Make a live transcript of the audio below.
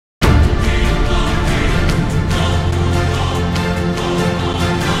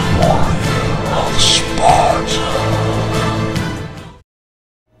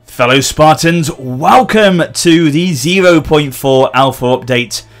Fellow Spartans, welcome to the 0.4 alpha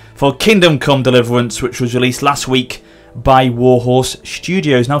update for Kingdom Come Deliverance, which was released last week by Warhorse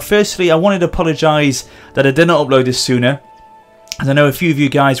Studios. Now, firstly, I wanted to apologise that I didn't upload this sooner, as I know a few of you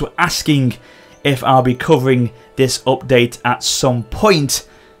guys were asking if I'll be covering this update at some point.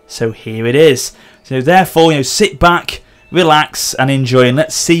 So here it is. So therefore, sit back, relax and enjoy, and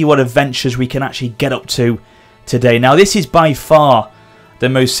let's see what adventures we can actually get up to today. Now, this is by far the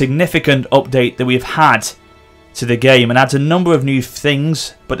most significant update that we've had to the game and adds a number of new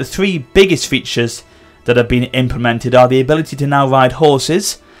things, but the three biggest features that have been implemented are the ability to now ride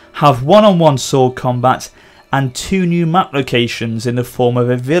horses, have one-on-one sword combat, and two new map locations in the form of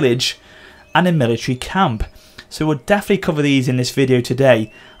a village and a military camp. So we'll definitely cover these in this video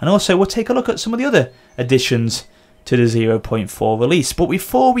today, and also we'll take a look at some of the other additions to the 0.4 release. But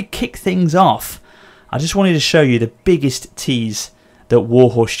before we kick things off, I just wanted to show you the biggest tease that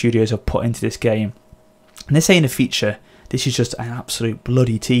Warhorse Studios have put into this game. And this ain't a feature, this is just an absolute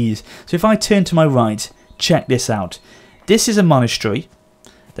bloody tease. So if I turn to my right, check this out. This is a monastery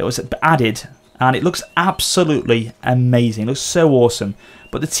that was added, and it looks absolutely amazing. It looks so awesome.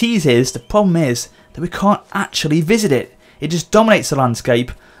 But the tease is, the problem is, that we can't actually visit it. It just dominates the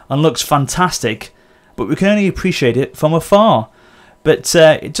landscape and looks fantastic, but we can only appreciate it from afar. But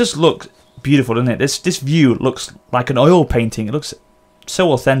it just looks beautiful, doesn't it? This view looks like an oil painting. It looks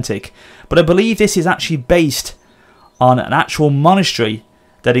so authentic. But I believe this is actually based on an actual monastery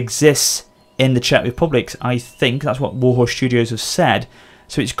that exists in the Czech Republic. I think that's what Warhorse Studios have said.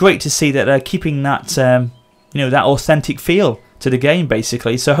 So it's great to see that they're keeping that that authentic feel to the game,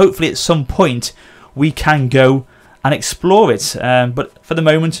 basically. So hopefully at some point we can go and explore it. But for the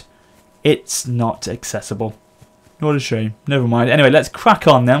moment, it's not accessible. What a shame. Never mind. Anyway, let's crack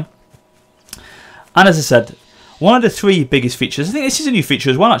on then. And as I said, one of the three biggest features, I think this is a new feature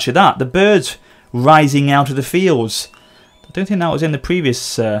as well, actually, the birds rising out of the fields. I don't think that was in the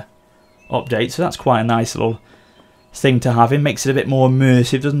previous update, so that's quite a nice little thing to have. It makes it a bit more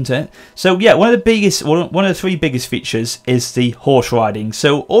immersive, doesn't it? So yeah, one of the three biggest features is the horse riding.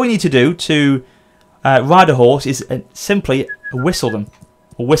 So all you need to do to ride a horse is simply whistle them,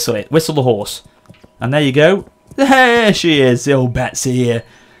 or whistle the horse, and there you go. There she is, the old Betsy here.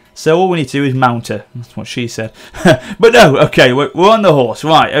 So all we need to do is mount her. That's what she said. But no, okay, we're on the horse.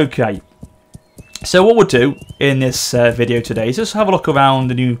 Right, okay. So what we'll do in this video today is just have a look around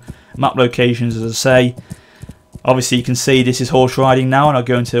the new map locations, as I say. Obviously, you can see this is horse riding now, and I'll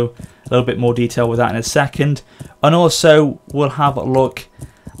go into a little bit more detail with that in a second. And also, we'll have a look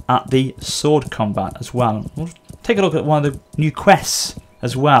at the sword combat as well. We'll take a look at one of the new quests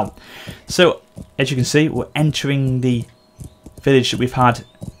as well. So, as you can see, we're entering the village that we've had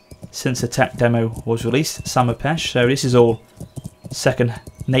since the tech demo was released, Samapesh. So this is all second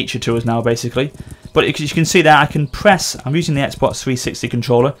nature to us now, basically. But as you can see there, I can press, I'm using the Xbox 360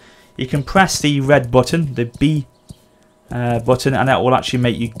 controller. You can press the red button, the B button, and that will actually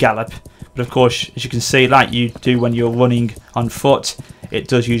make you gallop. But of course, as you can see, like you do when you're running on foot, it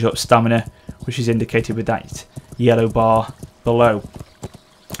does use up stamina, which is indicated with that yellow bar below.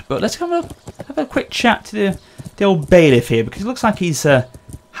 But let's have a quick chat to the old bailiff here, because it looks like he's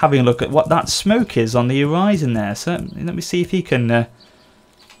having a look at what that smoke is on the horizon there. So let me see if he can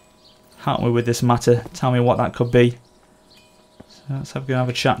help me with this matter, tell me what that could be. So let's have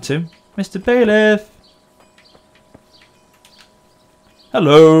a chat to Mr. Bailiff.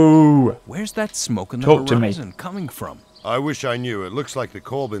 Hello. Where's that smoke in the horizon coming from? I wish I knew. It looks like the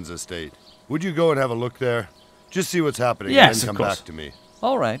Colbin's estate. Would you go and have a look there? Just see what's happening, yes, and then come back to me.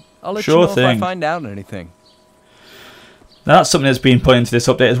 All right. I'll let you know if I find out anything. Now that's something that's been put into this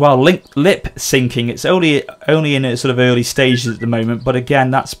update as well. Lip syncing. It's only in its sort of early stages at the moment, but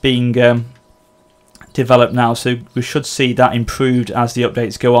again, that's being developed now. So we should see that improved as the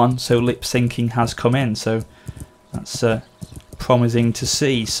updates go on. So lip syncing has come in. So that's promising to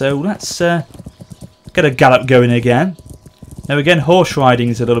see. So let's get a gallop going again. Now again, horse riding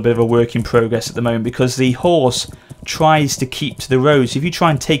is a little bit of a work in progress at the moment, because the horse tries to keep to the road. So if you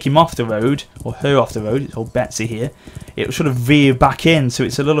try and take him off the road, or her off the road, it's old Betsy here, it will sort of veer back in. So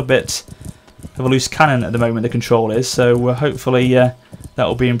it's a little bit of a loose cannon at the moment, the control is. So hopefully that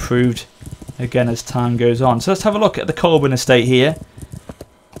will be improved again as time goes on. So let's have a look at the Colbin estate here.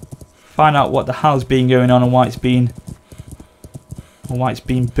 Find out what the hell's been going on and why it's been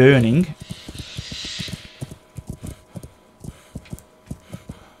burning.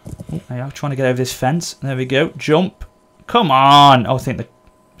 I'm trying to get over this fence. There we go. Jump. Come on. Oh, I think the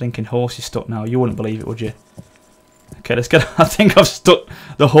blinking horse is stuck now. You wouldn't believe it, would you? Okay, let's get... I think I've stuck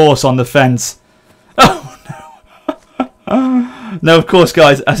the horse on the fence. Oh, no. No, of course,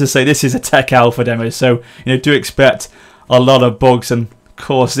 guys, as I say, this is a tech alpha demo, so do expect a lot of bugs, and of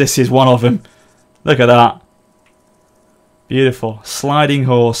course this is one of them. Look at that. Beautiful. Sliding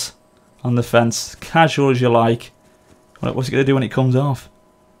horse on the fence. Casual as you like. What's it going to do when it comes off?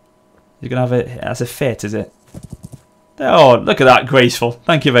 You're going to have it as a fit, is it? Oh, look at that. Graceful.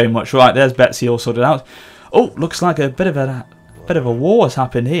 Thank you very much. Right, there's Betsy all sorted out. Oh, looks like a bit of a war has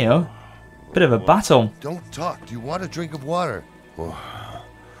happened here. Bit of a battle. Don't talk. Do you want a drink of water?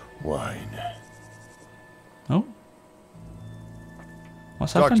 Wine. Oh.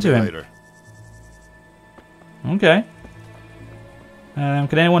 What's happened to him? Later. Okay.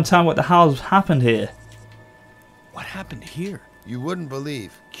 Can anyone tell me what the hell's happened here? What happened here? You wouldn't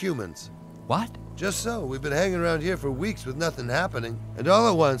believe. Humans. What? Just so. We've been hanging around here for weeks with nothing happening. And all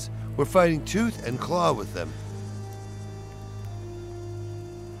at once, we're fighting tooth and claw with them.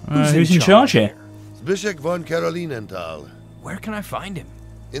 Who's in charge here? Zbyszek von Karolinenthal. Where can I find him?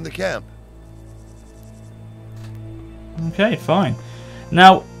 In the camp. Okay, fine.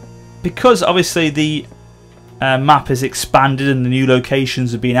 Now, because obviously the map has expanded and the new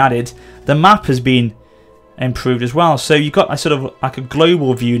locations have been added, the map has been improved as well. So you've got a sort of like a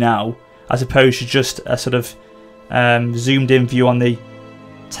global view now, as opposed to just a sort of zoomed in view on the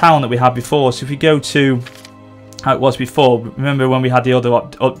town that we had before. So if we go to how it was before, remember when we had the other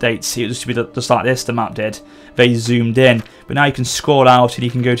updates, it used to be just like this, the map did, very zoomed in. But now you can scroll out and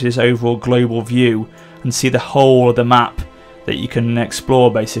you can go to this overall global view and see the whole of the map that you can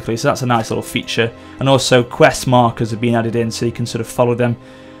explore basically. So that's a nice little feature. And also quest markers have been added in, so you can sort of follow them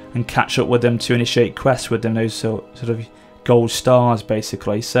and catch up with them to initiate quests with them, those sort of gold stars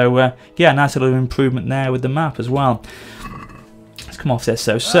basically. So yeah, nice little improvement there with the map as well. Let's come off this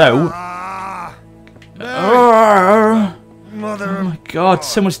though. So oh my god,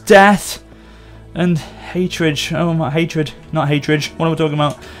 so much death and hatred. Oh my, hatred, not hatred. What am I talking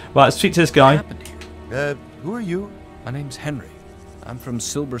about? Right, let's speak to this guy. What happened here? Who are you? My name's Henry. I'm from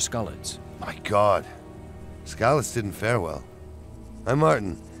Silver Skullets. My god. Skullets didn't fare well. I'm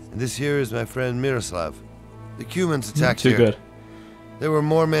Martin, and this here is my friend Miroslav. The Cumans attacked here. Too good. There were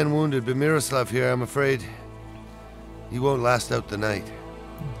more men wounded, but Miroslav here, I'm afraid, he won't last out the night.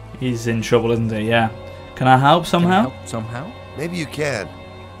 He's in trouble, isn't he? Yeah. Can I help somehow? Can I help somehow? Maybe you can.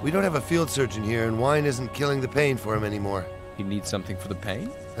 We don't have a field surgeon here, and wine isn't killing the pain for him anymore. You need something for the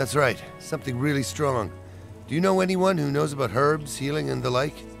pain? That's right. Something really strong. Do you know anyone who knows about herbs, healing, and the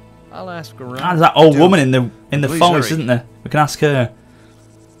like? I'll ask around. There's that old woman in the Please forest, hurry. isn't there? We can ask her.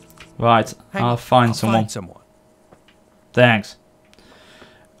 Right, I'll find someone. Thanks.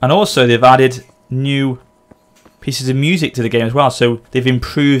 And also they've added new pieces of music to the game as well. So they've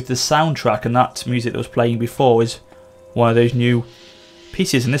improved the soundtrack, and that music that was playing before is one of those new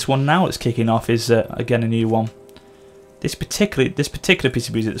pieces. And this one now that's kicking off is again a new one. This particular piece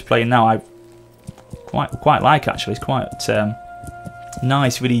of music that's playing now, I quite like actually. It's quite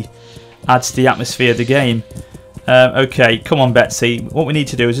nice. Really adds to the atmosphere of the game. Okay, come on, Betsy. What we need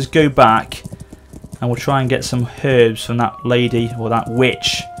to do is just go back, and we'll try and get some herbs from that lady or that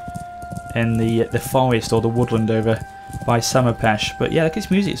witch in the forest or the woodland over by Summerpesh. But yeah, look at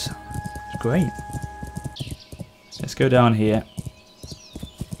this music. It's great. Let's go down here.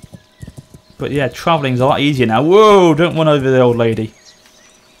 But yeah, travelling's a lot easier now. Whoa! Don't run over the old lady.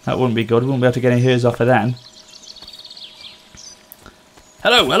 That wouldn't be good. We wouldn't be able to get any hers off her then.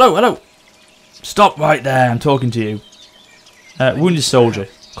 Hello, hello, hello! Stop right there. I'm talking to you. Wounded soldier.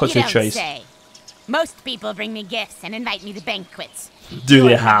 Cut to a trace. Say. Most people bring me gifts and invite me to banquets. Do they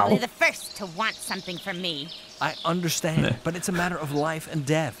You're how? probably the first to want something from me. I understand, but it's a matter of life and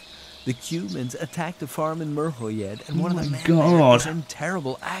death. The Cumans attacked a farm in Merhoyed, and one of the men there is in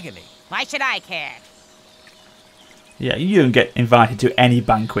terrible agony. Why should I care? Yeah, you don't get invited to any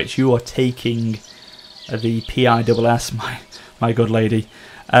banquets. You are taking the PISS, my good lady.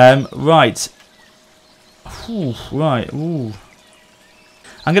 Right. Ooh, right. Ooh.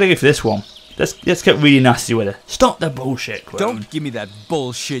 I'm gonna go for this one. Let's get really nasty with her. Stop the bullshit, Crone. Don't give me that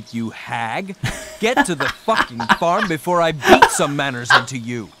bullshit, you hag. Get to the fucking farm before I beat some manners into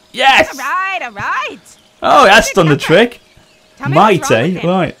you. Yes! All right. Oh, that's done the trick. Tell me what's Might, wrong eh? with him.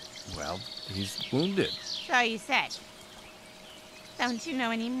 Right. Well, he's wounded. So you said. Don't you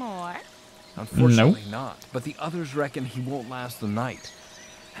know any more? Unfortunately not, but the others reckon he won't last the night.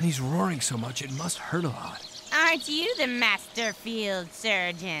 And he's roaring so much it must hurt a lot. Aren't you the master field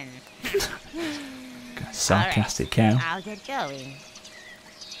surgeon? Sarcastic All right, cow. I'll get going.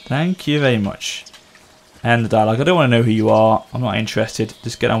 Thank you very much. End the dialogue. I don't want to know who you are. I'm not interested.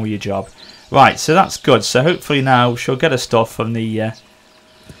 Just get on with your job. Right, so that's good. So hopefully now she'll get her stuff from the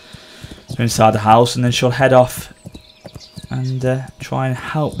inside the house, and then she'll head off and try and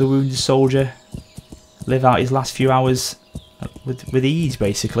help the wounded soldier live out his last few hours with ease,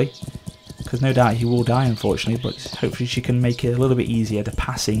 basically. Because no doubt he will die, unfortunately, but hopefully she can make it a little bit easier. The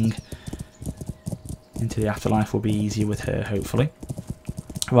passing into the afterlife will be easier with her, hopefully.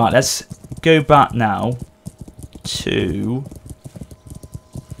 Right, let's go back now to...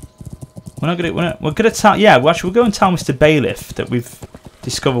 We're gonna tell... Yeah, we'll go and tell Mr. Bailiff that we've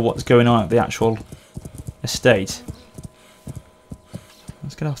discovered what's going on at the actual estate.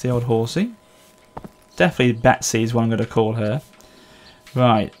 Let's get off the old horsey. Definitely Betsy is what I'm going to call her.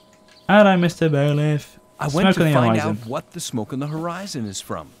 Right. Hello, Mr. Bailiff. I went to find out what the smoke on the horizon is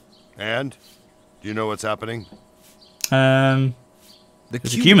from. And? Do you know what's happening? The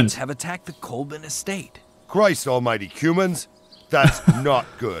Cumans have attacked the Colbin estate. Christ almighty, Cumans? That's not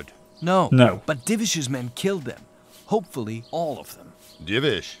good. No. But Divish's men killed them. Hopefully, all of them.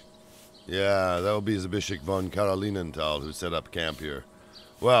 Divish? Yeah, that will be Zabishik von Karolinenthal who set up camp here.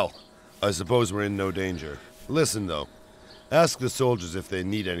 Well, I suppose we're in no danger. Listen, though. Ask the soldiers if they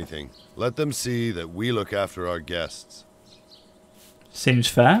need anything. Let them see that we look after our guests. Seems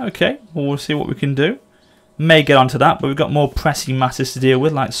fair. Okay, well, we'll see what we can do. May get onto that, but we've got more pressing matters to deal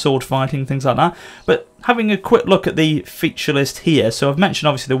with, like sword fighting, things like that. But having a quick look at the feature list here. So I've mentioned,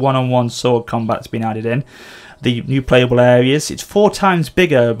 obviously, the one-on-one sword combat's been added in. The new playable areas. It's 4 times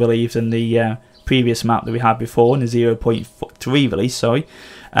bigger, I believe, than the previous map that we had before in the 0.3 release, sorry.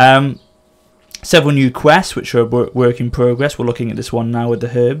 Several new quests, which are work in progress. We're looking at this one now with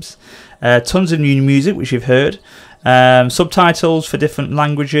the herbs. Tons of new music, which you've heard. Subtitles for different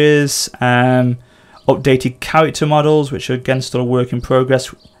languages. Updated character models, which are again still a work in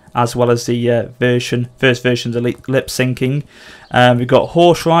progress, as well as the first version of lip syncing. We've got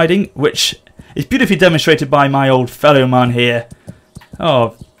horse riding, which is beautifully demonstrated by my old fellow man here.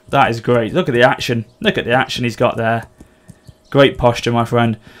 Oh, that is great. Look at the action. Look at the action he's got there. Great posture, my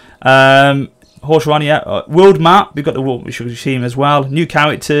friend. Horse riding, yeah. World map, we've got the world, which we've seen as well. New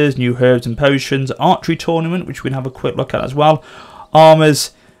characters, new herbs and potions. Archery tournament, which we can have a quick look at as well.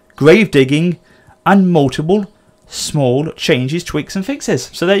 Armors, grave digging, and multiple small changes, tweaks and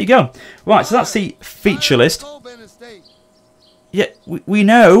fixes. So there you go. Right, so that's the feature list. Yeah, we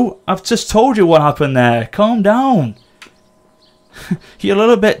know. I've just told you what happened there. Calm down. You're a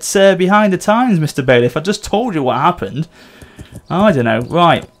little bit behind the times, Mr. Bailiff. I just told you what happened. I don't know.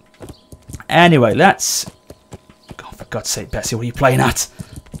 Right. Anyway, let's... God, for God's sake, Betsy, what are you playing at?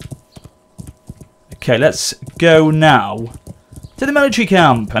 Okay, let's go now to the military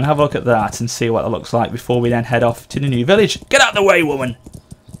camp and have a look at that and see what it looks like before we then head off to the new village. Get out of the way, woman!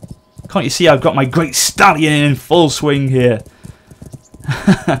 Can't you see I've got my great stallion in full swing here?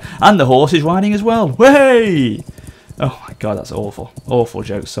 And the horse is riding as well. Way! Oh my God, that's awful. Awful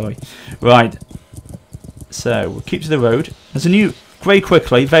joke, sorry. Right. So, we'll keep to the road. There's a new... Very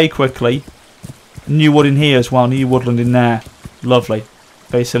quickly. New wood in here as well. New woodland in there. Lovely.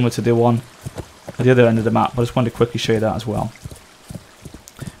 Very similar to the one at the other end of the map. But I just wanted to quickly show you that as well.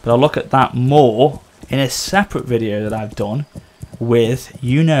 But I'll look at that more in a separate video that I've done with,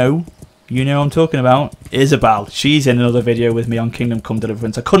 you know I'm talking about, Isabel. She's in another video with me on Kingdom Come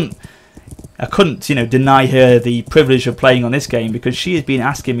Deliverance. I couldn't, deny her the privilege of playing on this game because she has been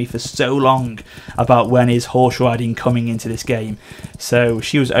asking me for so long about when is horse riding coming into this game. So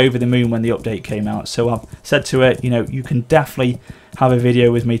she was over the moon when the update came out. So I've said to her, you can definitely have a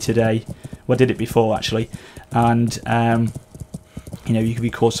video with me today. Well, I did it before actually, and you could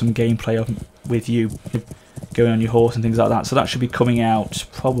record some gameplay with you going on your horse and things like that. So that should be coming out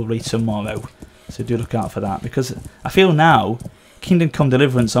probably tomorrow. So do look out for that, because I feel now Kingdom Come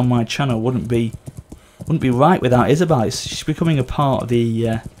Deliverance on my channel wouldn't be right without Isabel. She's becoming a part of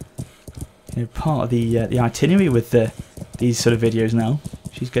the the itinerary with these sort of videos now.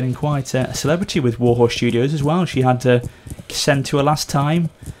 She's getting quite a celebrity with Warhorse Studios as well. She had to send to her last time,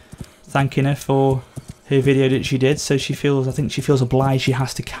 thanking her for her video that she did. So I think she feels obliged. She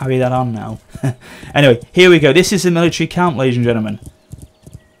has to carry that on now. Anyway, here we go. This is the military camp, ladies and gentlemen.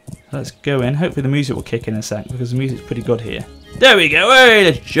 Let's go in. Hopefully the music will kick in a sec, because the music's pretty good here. There we go.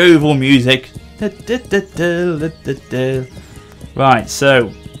 Hey, the jovial music. Right,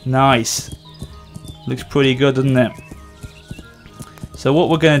 so nice. Looks pretty good, doesn't it? So what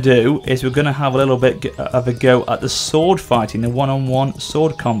we're going to do is we're going to have a little bit of a go at the sword fighting, the one-on-one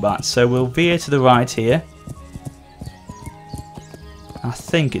sword combat. So we'll veer to the right here. I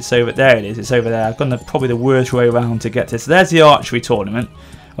think it's over there. It is. It's over there. I've gone probably the worst way around to get to this. So there's the archery tournament.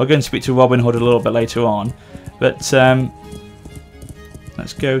 I'll go and speak to Robin Hood a little bit later on. But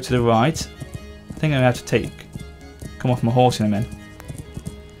let's go to the right. I think I'm going to have to come off my horse in a minute.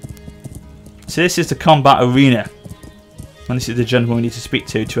 So this is the combat arena. And this is the gentleman we need to speak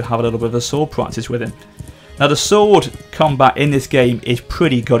to have a little bit of a sword practice with him. Now the sword combat in this game is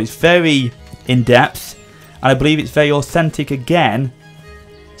pretty good. It's very in-depth, and I believe it's very authentic again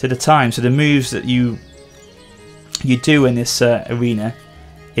to the time. So the moves that you do in this arena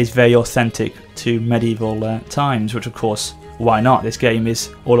is very authentic to medieval times, which of course, why not? This game is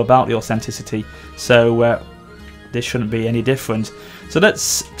all about the authenticity, so this shouldn't be any different. So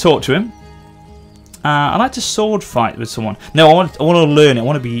let's talk to him. I like to sword fight with someone. No, I want to learn it. I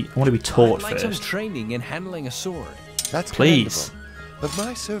want to be taught I'd like first. some training in handling a sword. That's Please. commendable. But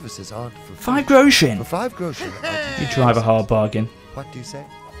my services aren't for 5 groschen. For 5 groschen, You drive a hard bargain. what do you say?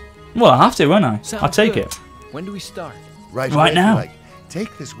 Well, I have to, won't I? Sounds I'll take good. it. When do we start? Right Right away, now. Like,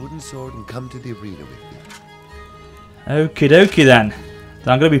 take this wooden sword and come to the arena with me. Okie dokie then.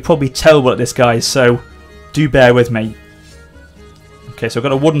 I'm going to be probably terrible at this, guys, so do bear with me. Okay, so I've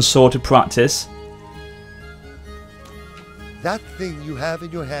got a wooden sword to practice. That thing you have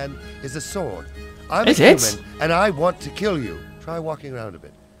in your hand is a sword. I'm Is a it? human, and I want to kill you. Try walking around a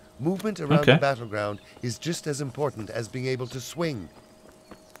bit. Movement around Okay. the battleground is just as important as being able to swing.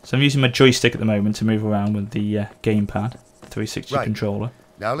 So I'm using my joystick at the moment to move around with the gamepad, 360 Right. controller.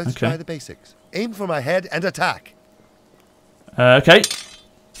 Now let's Okay. try the basics. Aim for my head and attack. Okay.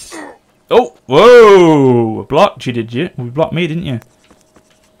 Oh, whoa! Blocked you, did you? You blocked me, didn't you?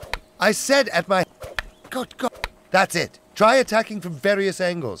 I said at my... Good God. That's it. Try attacking from various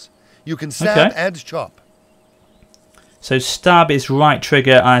angles. You can stab Okay. and chop. So stab is right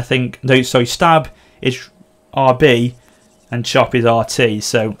trigger, I think. No, sorry, stab is RB, and chop is RT.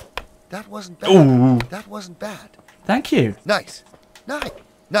 So, That wasn't bad. ooh, That wasn't bad. thank you, Nice. Nice.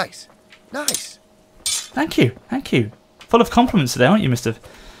 Nice. Nice. thank you, thank you. Full of compliments today, aren't you, Mr.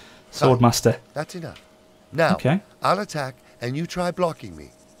 Swordmaster? That's enough. Now, Okay. I'll attack and you try blocking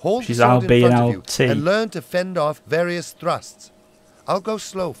me. Hold She's the sword LB in and front of LT. you and learn to fend off various thrusts. I'll go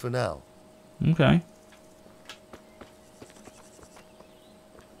slow for now. Okay.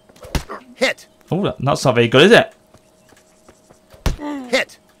 Hit! Oh, that's not very good, is it?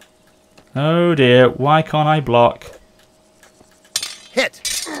 Hit! Oh dear, why can't I block?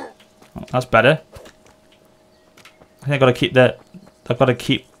 Hit! Oh, that's better. I think I've got to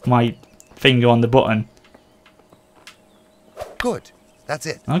keep my finger on the button. Good. That's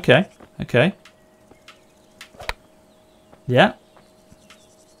it. Okay, okay. Yeah.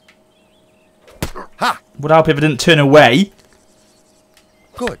 Ha! Would help if I didn't turn away.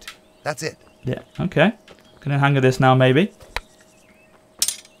 Good. That's it. Yeah, okay. Gonna hang with this now, maybe.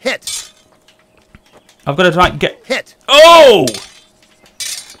 Hit! I've got to try and get... Hit! Oh!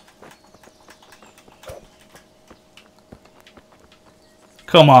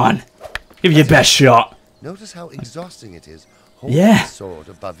 Come on. Give your best shot. Notice how exhausting it is holding Yeah. the sword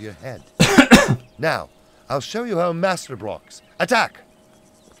above your head. Now, I'll show you how a master blocks. Attack!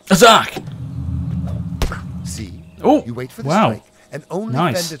 Attack! See? Oh, You wait for the wow. strike and only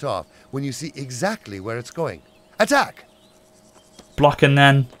Nice. fend it off when you see exactly where it's going. Attack! Block and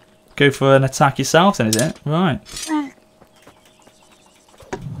then go for an attack yourself then, is it? Right.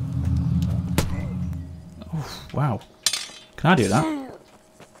 Oh, wow. Can I do that?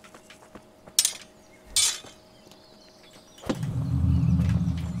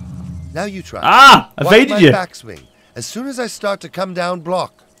 Now you try. Ah! Watch Evaded my you. backswing. As soon as I start to come down,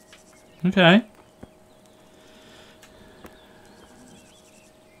 block. Okay.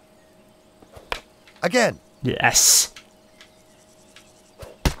 Again. Yes.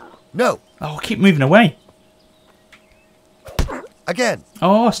 No. Oh, keep moving away. Again.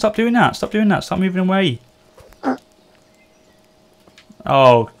 Oh, stop doing that. Stop doing that. Stop moving away.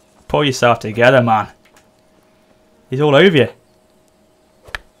 Oh, pull yourself together, man. He's all over you.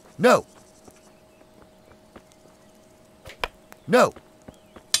 No. No.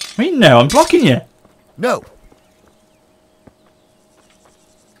 What do you mean no? I'm blocking you. No.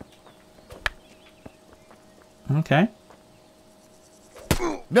 Okay.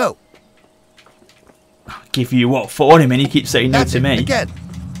 No. I'll give you what for him and you keep saying no That's to it. me. Again.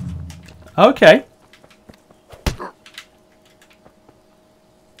 Okay.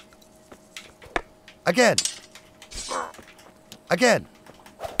 Again. Again.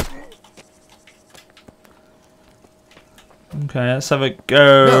 Okay, let's have a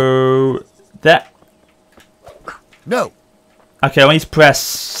go. There. No. Okay, I need to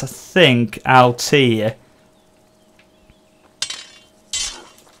press, I think, LT here.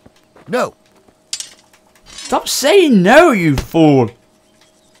 No. Stop saying no, you fool.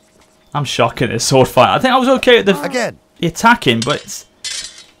 I'm shocked at this sword fight. I think I was okay at the Again. attacking, but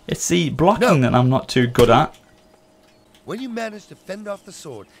it's the blocking that I'm not too good at. When you manage to fend off the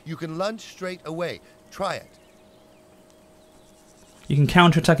sword, you can lunge straight away. Try it. You can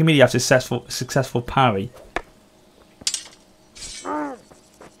counter-attack immediately after successful parry.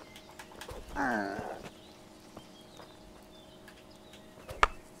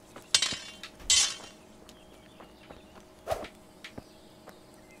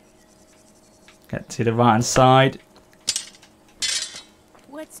 Get to the right-hand side.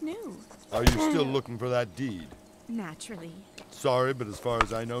 What's new? Are you still looking for that deed? Naturally. Sorry, but as far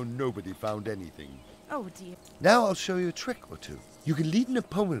as I know, nobody found anything. Oh dear. Now I'll show you a trick or two. You can lead an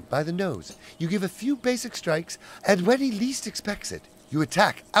opponent by the nose. You give a few basic strikes, and when he least expects it, you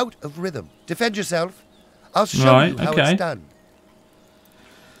attack out of rhythm. Defend yourself. I'll show you how it's done.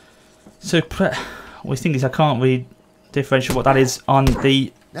 So, the thing is, I can't really differentiate what that is on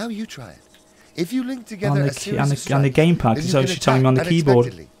the... Now you try it. If you link together a series of strikes, on the gamepad, because I was telling me on the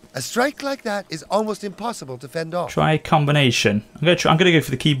keyboard. A strike like that is almost impossible to fend off. Try a combination. I'm gonna go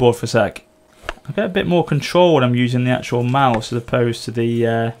for the keyboard for a sec. I get a bit more control when I'm using the actual mouse as opposed to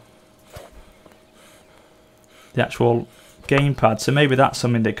the actual gamepad. So maybe that's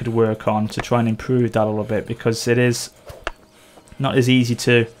something they could work on to try and improve that a little bit, because it is not as easy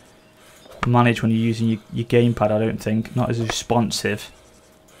to manage when you're using your gamepad. I don't think, not as responsive.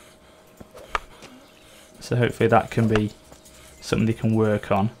 So hopefully that can be something they can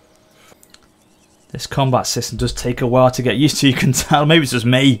work on. This combat system does take a while to get used to, you can tell. Maybe it's just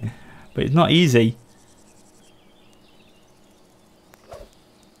me, but it's not easy.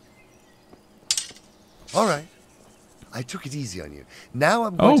 All right. I took it easy on you. Now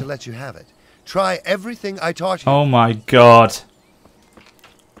I'm going to let you have it. Try everything I taught you. Oh my god.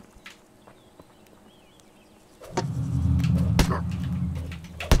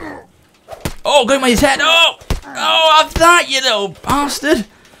 Oh, go my head. Oh! Oh, have that, you little bastard.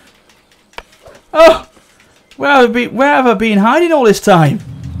 Oh! Where have I been hiding all this time?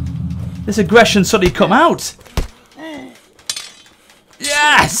 This aggression suddenly come out.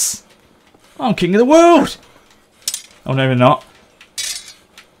 Yes! I'm king of the world. Oh, no, you're not.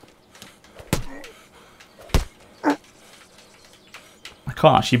 I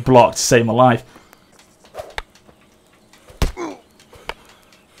can't actually block to save my life.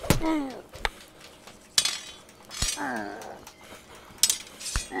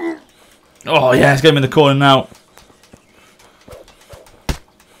 Oh yeah, let's get him in the corner now.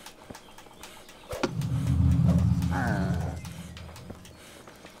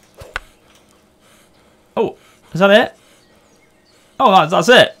 Oh, is that it? Oh, that's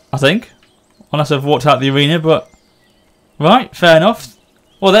it, I think. Unless I've walked out the arena, but... Right, fair enough.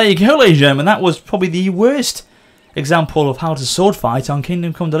 Well, there you go, ladies and gentlemen. That was probably the worst example of how to sword fight on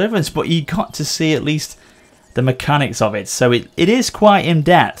Kingdom Come Deliverance, but you got to see at least the mechanics of it. So it is quite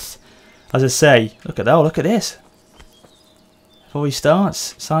in-depth. As I say, look at that, look at this. Before he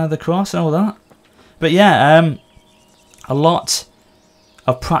starts, sign of the cross and all that. But yeah, a lot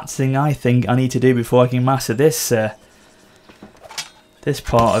of practicing I think I need to do before I can master this this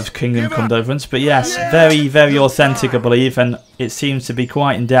part of Kingdom Come Deliverance. But yes, very, very authentic I believe, and it seems to be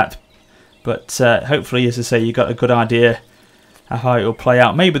quite in depth. But hopefully, as I say, you got a good idea of how it will play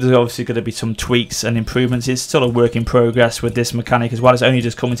out. Maybe there's obviously going to be some tweaks and improvements. It's still a work in progress with this mechanic as well. It's only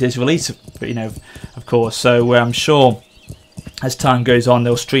just coming to this release, you know, of course. So I'm sure as time goes on,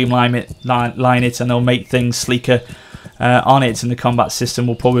 they'll streamline it, line it, and they'll make things sleeker on it. And the combat system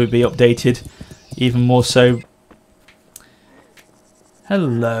will probably be updated even more so.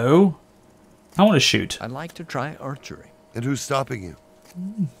 Hello. I want to shoot. I'd like to try archery. And who's stopping you?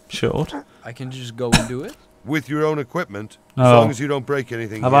 Short. I can just go and do it? With your own equipment, Oh. as long as you don't break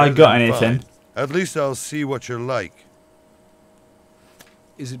anything. Have here, I got then anything? fine. At least I'll see what you're like.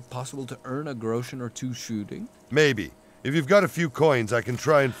 Is it possible to earn a groschen or two shooting? Maybe. If you've got a few coins, I can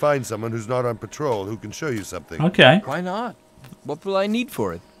try and find someone who's not on patrol who can show you something. Okay. Why not? What will I need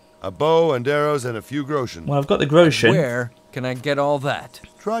for it? A bow and arrows and a few groschen. Well, I've got the groschen. Where can I get all that?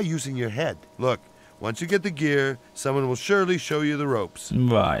 Try using your head. Look, once you get the gear, someone will surely show you the ropes.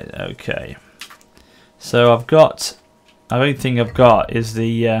 Right, okay. So I've got... I don't think I've got is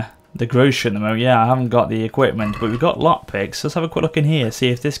the grocery at the moment. Yeah, I haven't got the equipment, but we've got lockpicks. Let's have a quick look in here, see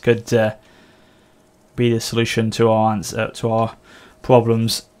if this could be the solution to our answer, to our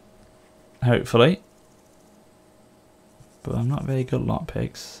problems. Hopefully. But I'm not very good at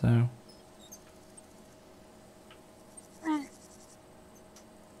lockpicks, so...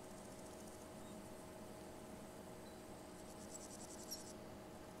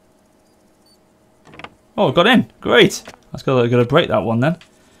 Oh, got in. Great. Let's go. Got to break that one then.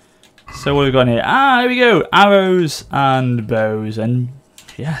 So what have we got in here? Ah, here we go. Arrows and bows, and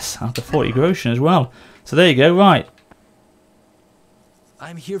yes, after 40 groschen as well. So there you go. Right.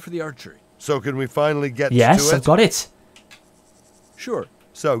 I'm here for the archery. So can we finally get to it? Yes, I've got it. Sure.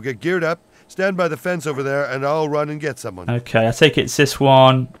 So, get geared up, stand by the fence over there, and I'll run and get someone. Okay, I take it's this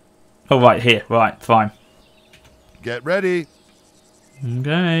one. Oh, right here. Right, fine. Get ready.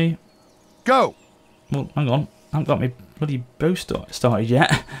 Okay. Go! Well, hang on. I haven't got my bloody bow started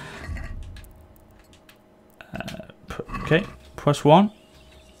yet. Okay, press 1.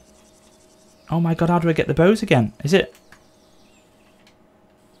 Oh my god, how do I get the bows again? Is it?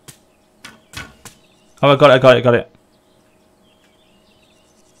 Oh, I got it.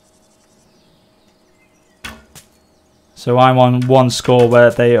 So I'm on one score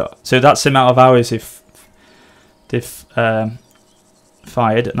where they are. So that's the amount of hours if they've fired.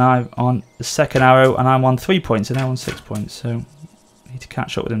 And I'm on the second arrow and I'm on 3 points and now on 6 points. So I need to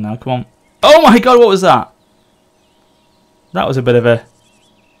catch up with him now. Come on. Oh my god, what was that? That was a bit of a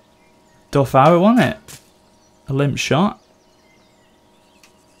duff arrow, wasn't it? A limp shot.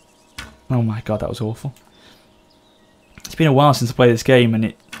 Oh my god, that was awful. It's been a while since I played this game and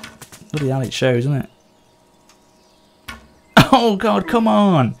it bloody hell it shows, doesn't it? Oh god, come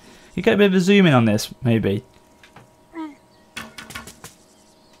on! You get a bit of a zoom in on this, maybe.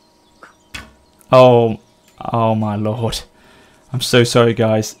 Oh my lord. I'm so sorry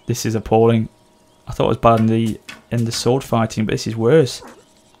guys, this is appalling. I thought it was bad in the sword fighting, but this is worse.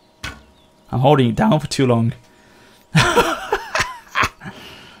 I'm holding it down for too long.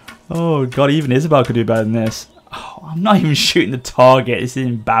 Oh god, even Isabel could do better than this. Oh, I'm not even shooting the target, this is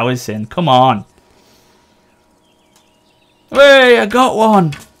embarrassing. Come on. Hey, I got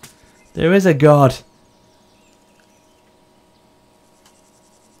one! There is a god.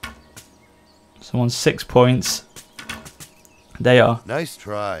 So on 6 points. They are. Nice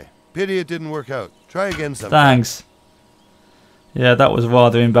try. Pity it didn't work out. Try again sometime. Thanks. Yeah, that was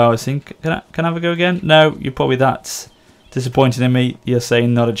rather embarrassing. Can I have a go again? No, you're probably that disappointed in me. You're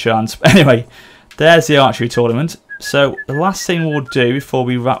saying not a chance. But anyway, there's the archery tournament. So the last thing we'll do before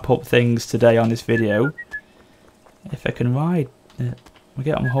we wrap up things today on this video, if I can ride, we'll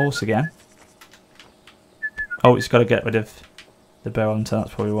get on the horse again. Oh, it's got to get rid of the bow hunter,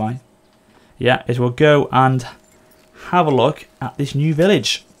 that's probably why. Yeah, is we'll go and have a look at this new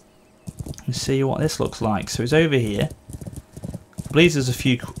village and see what this looks like. So it's over here. I believe there's a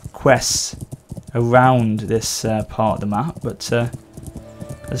few quests around this part of the map, but as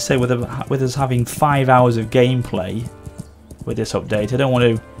I say, with us having 5 hours of gameplay with this update, I don't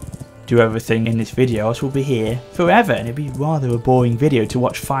want to do everything in this video, else we'll be here forever and it'd be rather a boring video to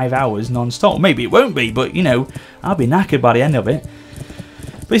watch 5 hours non-stop. Maybe it won't be, but you know, I'll be knackered by the end of it.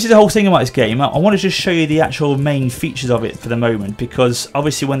 But this is the whole thing about this game. I want to just show you the actual main features of it for the moment, because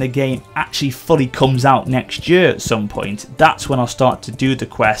obviously when the game actually fully comes out next year at some point, that's when I'll start to do the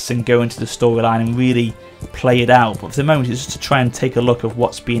quests and go into the storyline and really play it out. But for the moment it's just to try and take a look at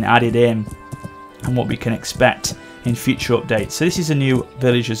what's been added in and what we can expect in future updates. So this is a new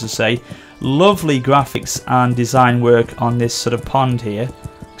village, as I say. Lovely graphics and design work on this sort of pond here.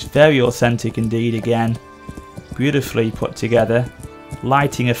 Looks very authentic indeed again. Beautifully put together.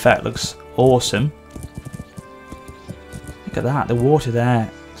 Lighting effect looks awesome. Look at that, the water there.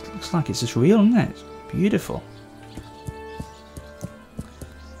 It looks like it's just real, doesn't it? It's beautiful.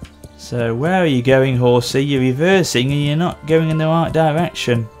 So where are you going, horsey? You're reversing and you're not going in the right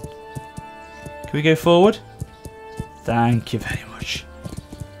direction. Can we go forward? Thank you very much.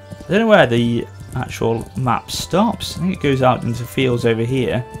 I don't know where the actual map stops. I think it goes out into fields over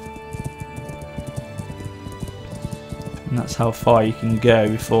here. And that's how far you can go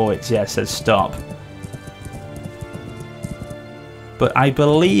before it says stop. But I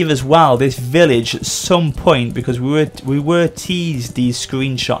believe as well this village at some point, because we were teased these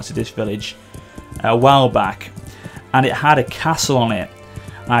screenshots of this village a while back, and it had a castle on it.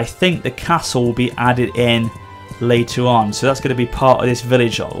 And I think the castle will be added in later on, so that's going to be part of this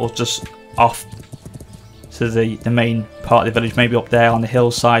village, or just off to the main part of the village, maybe up there on the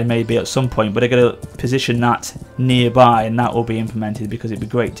hillside, maybe at some point. But they're going to position that nearby, and that will be implemented, because it'd be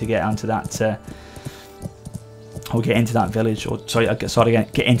great to get onto that, or get into that village, or sorry,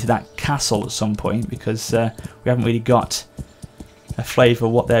 get into that castle at some point, because we haven't really got a flavour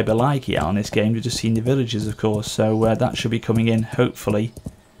of what they'd be like yet on this game. We've just seen the villages, of course, so that should be coming in hopefully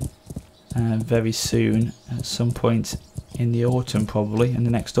very soon, at some point in the autumn, probably in the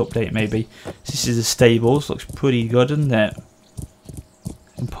next update maybe. This is the stables. Looks pretty good, doesn't it?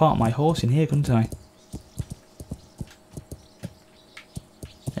 I can park my horse in here, couldn't I?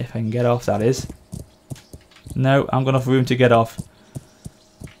 If I can get off, that is. No, I haven't got enough room to get off.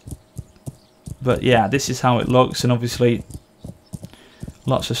 But yeah, this is how it looks, and obviously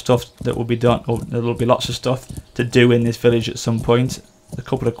lots of stuff that will be done, or there will be lots of stuff to do in this village at some point. A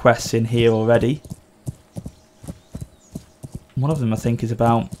couple of quests in here already. one of them I think is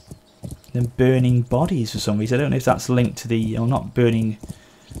about them burning bodies for some reason. I don't know if that's linked to the, or not burning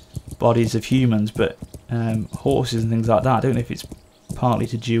bodies of humans, but horses and things like that. I don't know if it's partly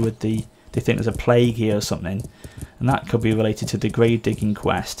to do with they think there's a plague here or something, and that could be related to the grave digging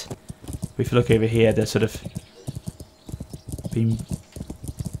quest. But if you look over here, they're sort of being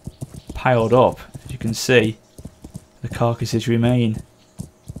piled up. As you can see, the carcasses remain.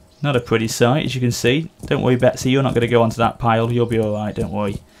 Not a pretty sight, as you can see. Don't worry, Betsy, you're not going to go onto that pile. You'll be alright, don't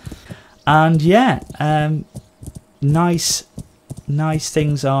worry. And yeah, nice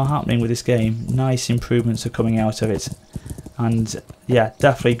things are happening with this game. Nice improvements are coming out of it. And yeah,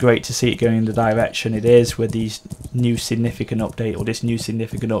 definitely great to see it going in the direction it is with these new significant update, or this new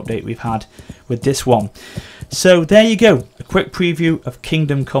significant update we've had with this one. So there you go, a quick preview of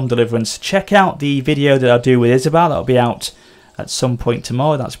Kingdom Come Deliverance. Check out the video that I'll do with Isabel. That'll be out at some point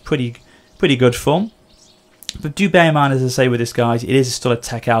tomorrow. That's pretty good fun. But do bear in mind, as I say with this, guys, it is still a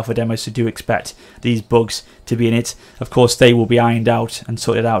tech alpha demo, so do expect these bugs to be in it. Of course, they will be ironed out and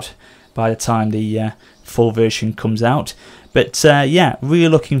sorted out by the time the full version comes out. But yeah, really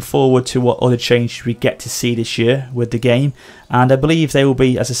looking forward to what other changes we get to see this year with the game. And I believe they will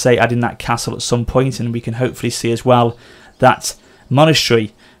be, as I say, adding that castle at some point, and we can hopefully see as well that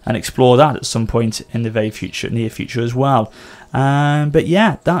monastery and explore that at some point in the very near future as well. But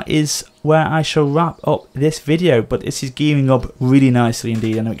yeah, that is where I shall wrap up this video. But this is gearing up really nicely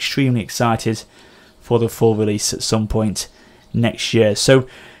indeed, and I'm extremely excited for the full release at some point next year. So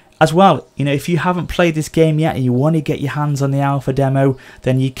as well, you know, if you haven't played this game yet and you want to get your hands on the alpha demo,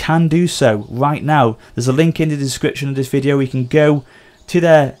 then you can do so right now. There's a link in the description of this video. You can go to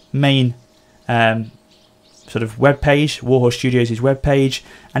their main sort of web page, Warhorse Studios' web page,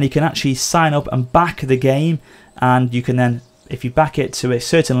 and you can actually sign up and back the game. And you can then, if you back it to a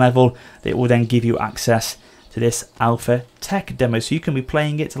certain level, it will then give you access to this alpha tech demo, so you can be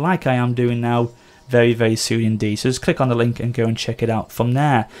playing it like I am doing now very soon indeed. So just click on the link and go and check it out from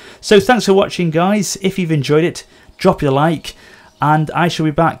there. So thanks for watching, guys. If you've enjoyed it, drop your like, and I shall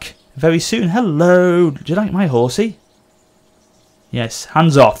be back very soon. Hello, do you like my horsey? Yes,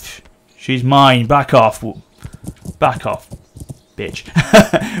 hands off. She's mine. Back off. Back off, bitch.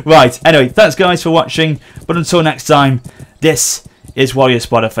 Right, anyway, thanks guys for watching, but until next time, this is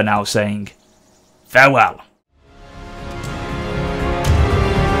WarriorofSparta for now saying farewell.